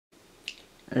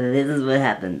This is what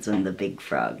happens when the big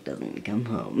frog doesn't come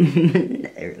home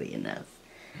early enough.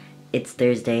 It's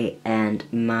Thursday and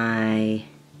my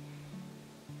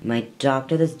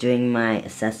doctor that's doing my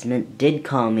assessment did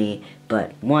call me,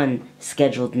 but one,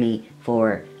 scheduled me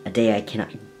for a day I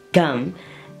cannot come,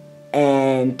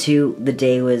 and two, the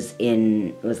day was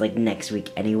like next week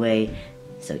anyway,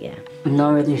 so yeah. I'm not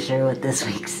really sure what this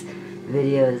week's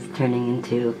video is turning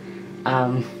into.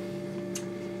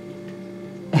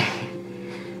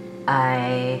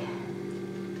 I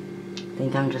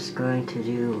think I'm just going to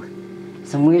do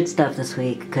some weird stuff this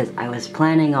week because I was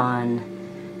planning on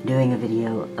doing a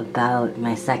video about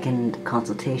my second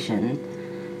consultation,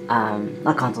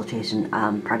 not consultation,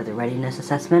 part of the readiness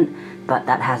assessment, but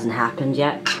that hasn't happened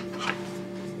yet,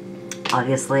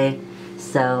 obviously,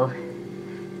 so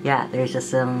yeah, there's just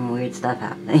some weird stuff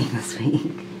happening this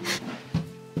week.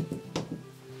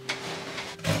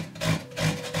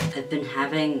 I've been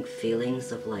having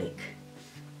feelings of like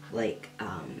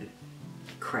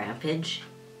crampage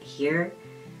here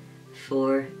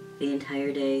for the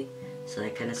entire day, so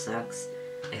that kind of sucks.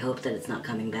 I hope that it's not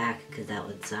coming back, because that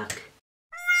would suck.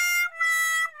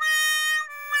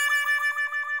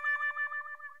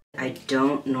 I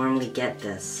don't normally get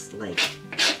this, like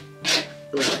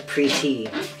pre-T,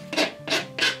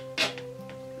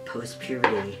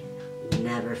 post-puberty,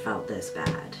 never felt this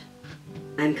bad.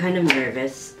 I'm kind of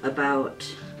nervous about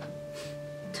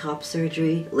top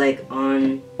surgery, like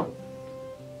on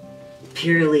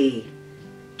purely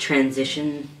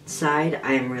transition side.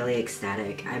 I am really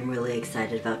ecstatic. I'm really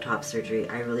excited about top surgery.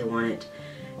 I really want it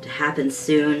to happen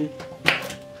soon.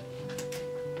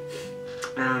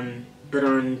 But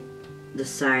on the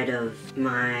side of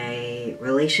my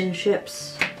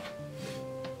relationships,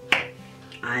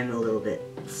 I'm a little bit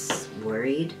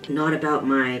worried. Not about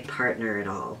my partner at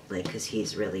all, like, because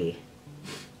he's really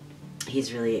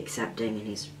accepting, and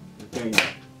he's been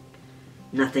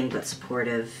nothing but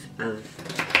supportive of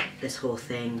this whole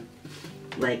thing.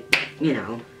 Like, you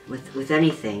know, with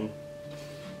anything,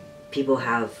 people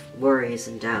have worries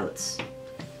and doubts,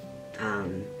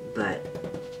 but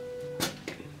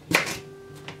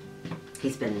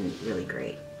he's been really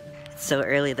great. It's so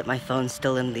early that my phone's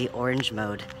still in the orange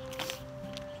mode.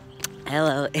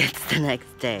 Hello, it's the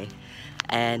next day,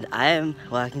 and I am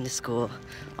walking to school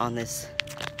on this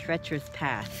treacherous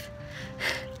path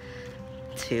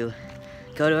to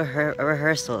go to a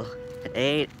rehearsal at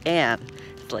 8 a.m.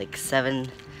 It's like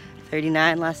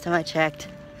 7:39 last time I checked.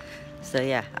 So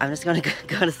yeah, I'm just gonna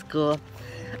go to school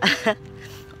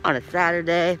on a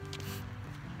Saturday,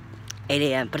 8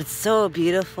 a.m. But it's so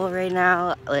beautiful right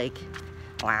now, like,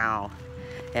 wow.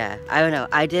 Yeah, I don't know,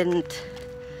 I didn't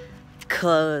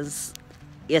close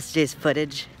yesterday's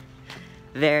footage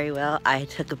very well. I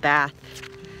took a bath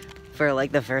for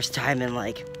like the first time in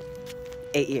like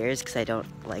 8 years, because I don't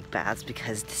like baths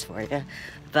because dysphoria.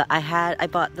 But I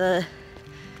bought the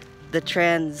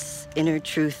Trans Inner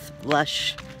Truth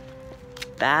Blush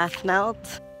Bath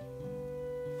Melt.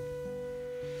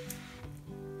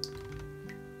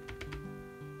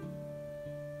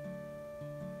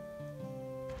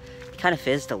 Kind of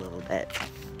fizzed a little bit.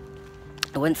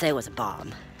 I wouldn't say it was a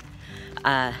bomb.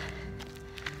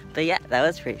 But yeah, that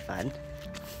was pretty fun.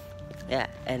 Yeah,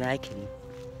 and I can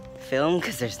film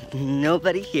because there's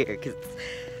nobody here, because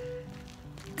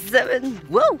it's 7,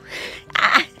 whoa!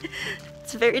 Ah,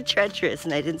 it's very treacherous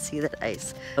and I didn't see that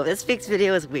ice. So this week's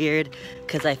video was weird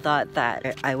because I thought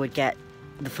that I would get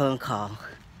the phone call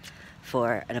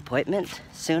for an appointment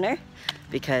sooner,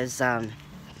 because Dr.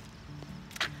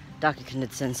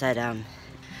 Knudsen said,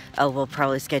 oh, we'll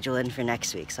probably schedule in for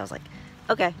next week. So I was like,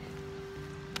 okay,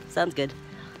 sounds good.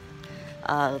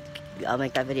 I'll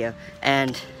make that video.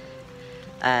 And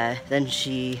then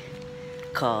she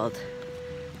called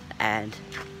and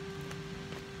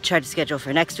tried to schedule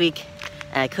for next week,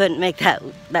 and I couldn't make that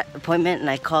appointment, and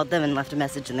I called them and left a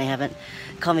message, and they haven't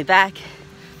called me back.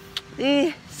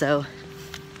 So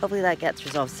hopefully that gets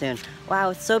resolved soon.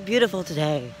 Wow, it's so beautiful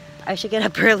today. I should get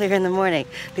up earlier in the morning.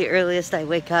 The earliest I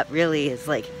wake up really is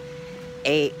like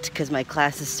 8, because my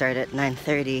classes start at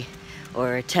 9:30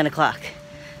 or 10 o'clock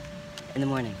in the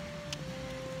morning.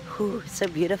 Whew, it's so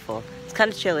beautiful. It's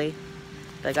kind of chilly,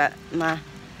 but I got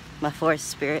my forest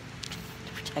spirit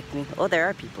to protect me. Oh, there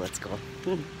are people at school.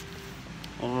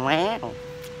 Wow.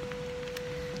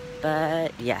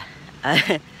 But yeah,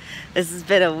 this has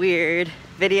been a weird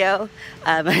video.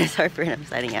 My name is Harper and I'm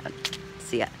signing out.